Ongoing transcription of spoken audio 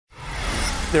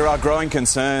There are growing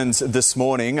concerns this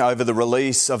morning over the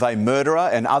release of a murderer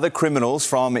and other criminals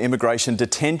from immigration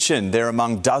detention. They're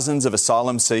among dozens of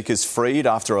asylum seekers freed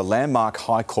after a landmark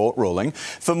High Court ruling.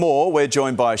 For more, we're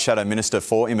joined by Shadow Minister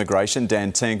for Immigration,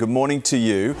 Dan Tehan. Good morning to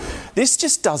you. This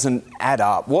just doesn't add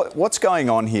up. What's going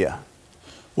on here?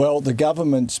 Well, the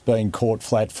government's been caught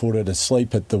flat-footed,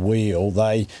 asleep at the wheel.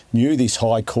 They knew this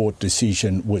High Court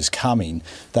decision was coming.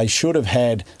 They should have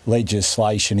had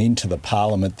legislation into the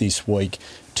Parliament this week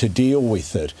to deal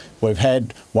with it. We've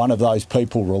had one of those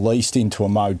people released into a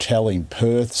motel in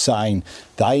Perth saying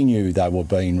they knew they were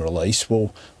being released.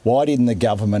 Well, why didn't the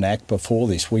government act before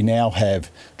this? We now have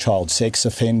child sex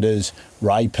offenders,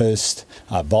 rapists,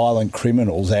 violent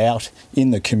criminals out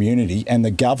in the community, and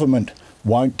the government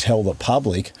won't tell the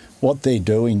public what they're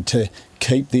doing to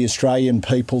keep the Australian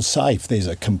people safe. There's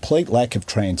a complete lack of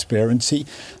transparency.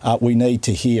 We need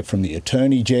to hear from the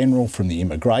Attorney-General, from the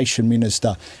Immigration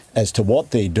Minister as to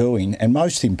what they're doing, and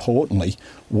most importantly,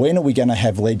 when are we going to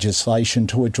have legislation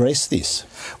to address this?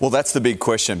 Well, that's the big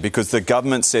question, because the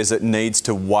government says it needs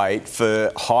to wait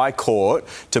for High Court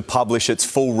to publish its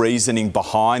full reasoning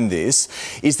behind this.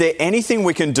 Is there anything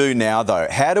we can do now, though?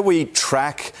 How do we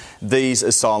track these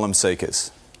asylum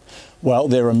seekers? Well,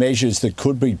 there are measures that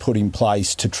could be put in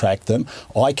place to track them.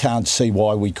 I can't see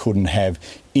why we couldn't have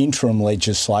interim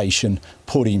legislation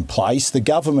put in place. The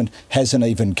government hasn't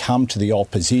even come to the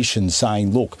opposition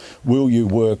saying, look, will you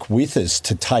work with us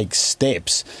to take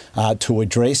steps to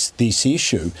address this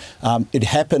issue? It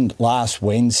happened last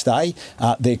Wednesday.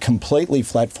 They're completely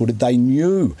flat-footed. They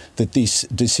knew that this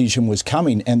decision was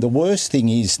coming. And the worst thing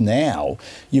is now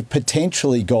you've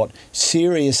potentially got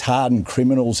serious hardened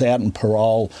criminals out on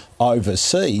parole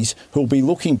overseas who'll be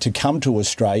looking to come to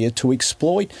Australia to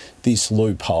exploit this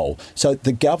loophole. So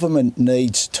the government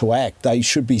needs to act. They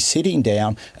should be sitting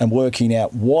down and working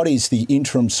out what is the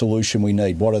interim solution we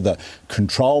need, what are the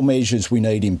control measures we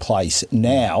need in place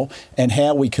now, and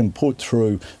how we can put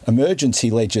through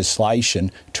emergency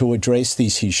legislation to address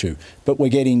this issue. But we're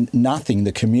getting nothing.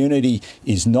 The community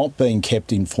is not being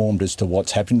kept informed as to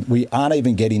what's happened. We aren't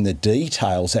even getting the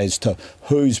details as to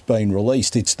who's been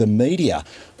released. It's the media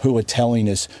who are telling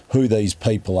us who these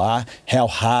people are, how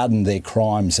hardened their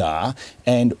crimes are,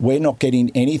 and we're not getting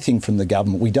anything from the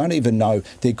government. We don't even know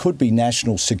there could be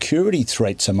national security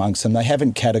threats amongst them. They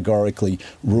haven't categorically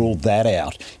ruled that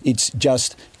out. It's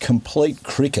just complete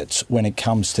crickets when it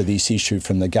comes to this issue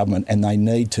from the government, and they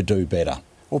need to do better.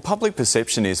 Well, public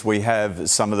perception is we have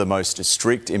some of the most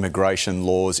strict immigration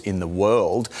laws in the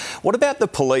world. What about the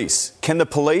police? Can the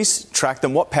police track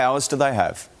them? What powers do they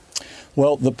have?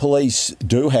 Well, the police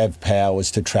do have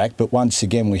powers to track, but once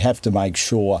again, we have to make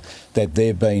sure that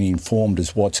they're being informed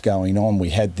as what's going on. We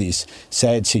had this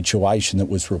sad situation that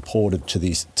was reported to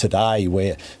this today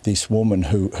where this woman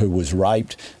who was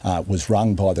raped was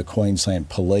rung by the Queensland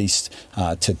Police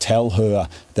to tell her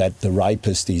that the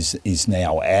rapist is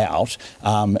now out,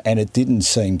 and it didn't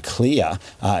seem clear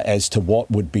as to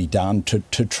what would be done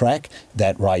to track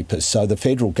that rapist. So the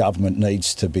federal government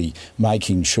needs to be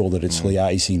making sure that it's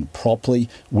liaising properly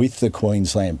with the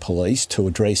Queensland Police to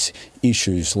address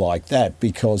issues like that,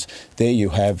 because there you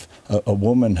have a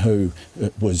woman who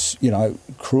was,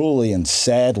 cruelly and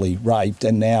sadly raped,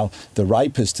 and now the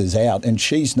rapist is out and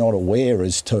she's not aware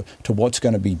as to what's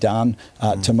going to be done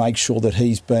to make sure that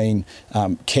he's been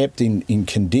kept in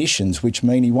conditions which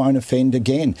mean he won't offend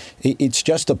again. It's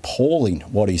just appalling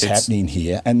what is happening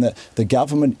here, and the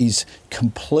government is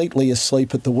completely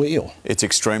asleep at the wheel. It's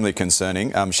extremely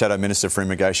concerning. Shadow Minister for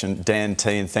Immigration, Dan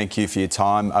Tehan, thank you for your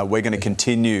time. We're going to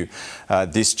continue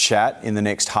this chat in the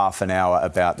next half an hour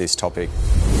about this topic.